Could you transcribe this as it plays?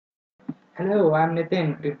Hello, I'm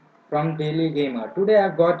Nitin from Daily Gamer. Today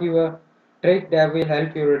I've got you a trick that will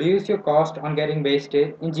help you reduce your cost on getting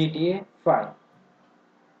wasted in GTA 5.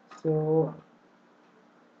 So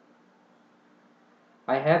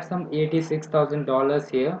I have some $86,000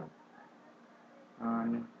 here.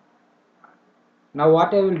 And now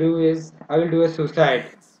what I will do is I will do a suicide.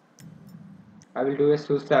 I will do a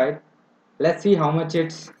suicide. Let's see how much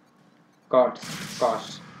it's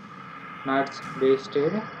cost. Now it's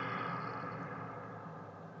wasted.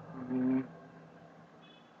 Mm,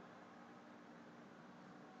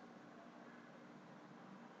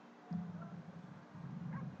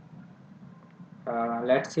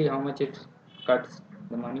 let's see how much it cuts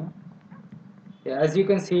the money. Yeah, as you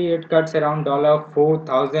can see, it cuts around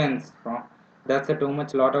 $4,000 from. That's a too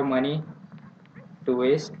much lot of money to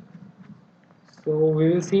waste. So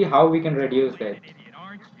we will see how we can reduce it.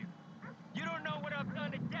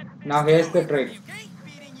 Now here's the trick.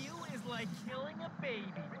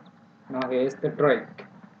 Now here's the trick.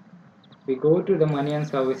 We go to the money and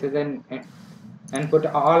services and put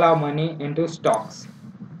all our money into stocks.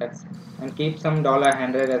 That's and keep some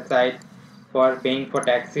 $100 aside for paying for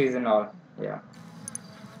taxis and all. Yeah.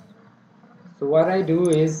 So what I do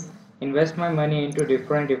is invest my money into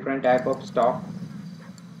different type of stock.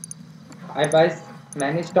 I buy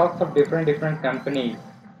many stocks of different companies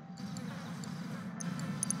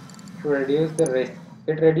to reduce the risk.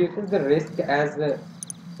 It reduces the risk as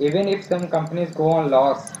even if some companies go on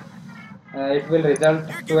loss, it will result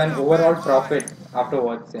to an overall profit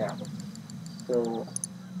afterwards. Yeah. So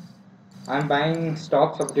I'm buying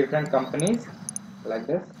stocks of different companies like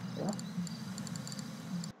this. Yeah.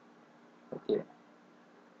 Okay.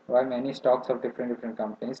 Why many stocks of different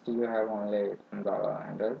companies? Do you have only dollar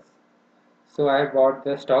handles? So I bought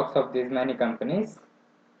the stocks of these many companies.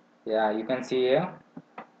 Yeah, you can see here.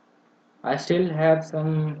 I still have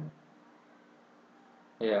some.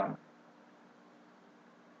 Yeah.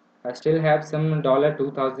 I still have some dollar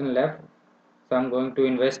 2000 left, so I'm going to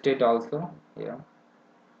invest it also. Yeah,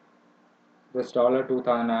 this dollar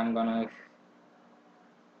 2000 I'm gonna.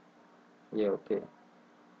 Yeah, okay.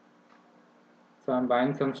 So I'm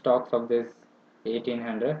buying some stocks of this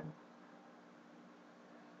 1800.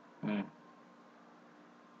 Hmm.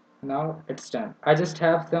 Now it's done. I just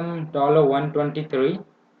have some dollar 123.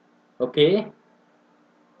 Okay.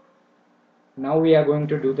 Now we are going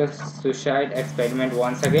to do the suicide experiment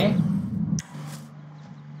once again.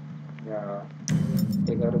 Yeah.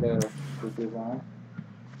 Take out the cookie bomb.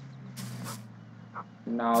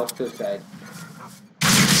 Now suicide.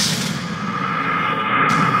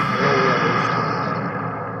 Oh, we are wasting again.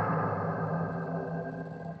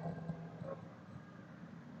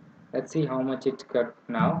 Let's see how much it cut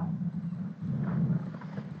now.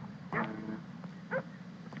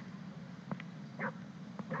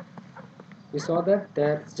 You saw that?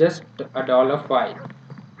 That's just $1.05.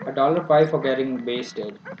 $1.05 for getting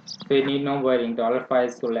wasted. So you need no worrying. $1.05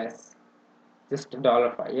 is so less. Just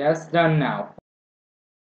 $1.05. Yes, done now.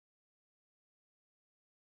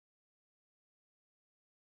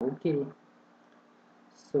 Okay.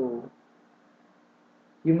 So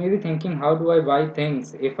you may be thinking, how do I buy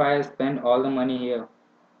things if I spend all the money here?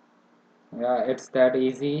 Yeah, it's that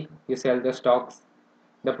easy. You sell the stocks,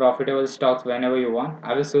 the profitable stocks whenever you want.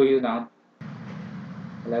 I will show you now.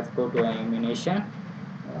 Let's go to ammunition.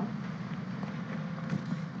 Yeah.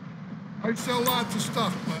 I sell lots of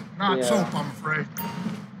stuff, but not Yeah. soap, I'm afraid.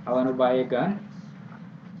 I want to buy a gun.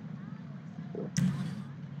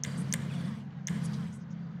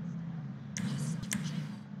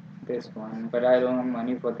 This one, but I don't have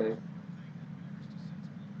money for this.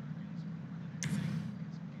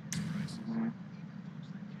 Mhm.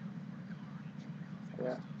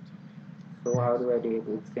 Yeah. So how do I do it?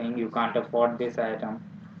 It's saying you can't afford this item.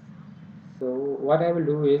 So what I will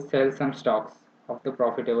do is sell some stocks of the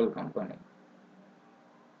profitable company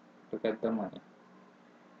to get the money.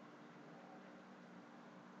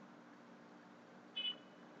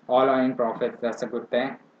 All are in profits. That's a good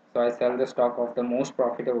thing. So I sell the stock of the most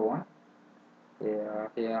profitable one. Yeah,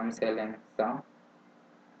 here I'm selling some.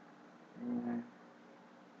 Mm,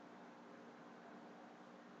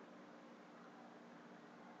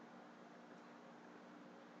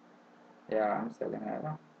 yeah, I'm selling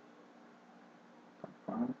iron.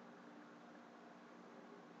 Confirm.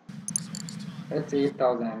 It's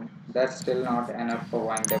 8,000. That's still not enough for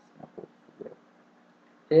one day.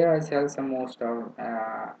 Here I sell some more stuff.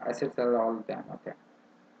 I should sell all of them. Okay.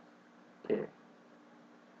 Okay.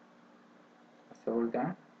 Sold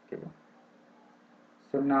them. Okay.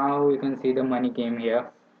 So now you can see the money came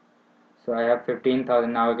here. So I have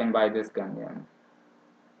 15,000. Now I can buy this gun. Yeah.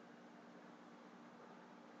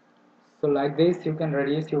 So like this you can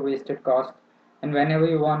reduce your wasted cost, and whenever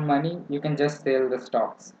you want money you can just sell the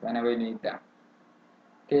stocks whenever you need them.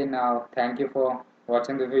 Okay, now thank you for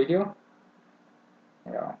watching the video.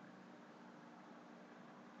 Yeah.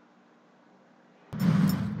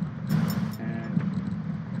 And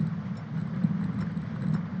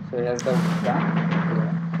so here's the gun.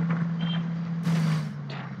 Yeah.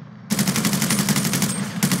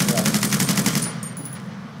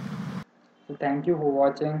 So thank you for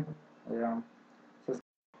watching. Yeah. So,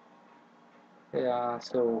 yeah.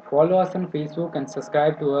 So follow us on Facebook and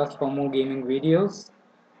subscribe to us for more gaming videos.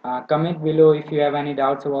 Comment below if you have any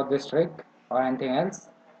doubts about this trick or anything else.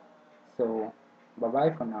 So bye bye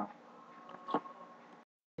for now.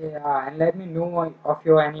 Yeah, and let me know of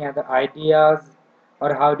your any other ideas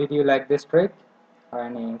or how did you like this trick or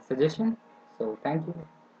any suggestion. So thank you.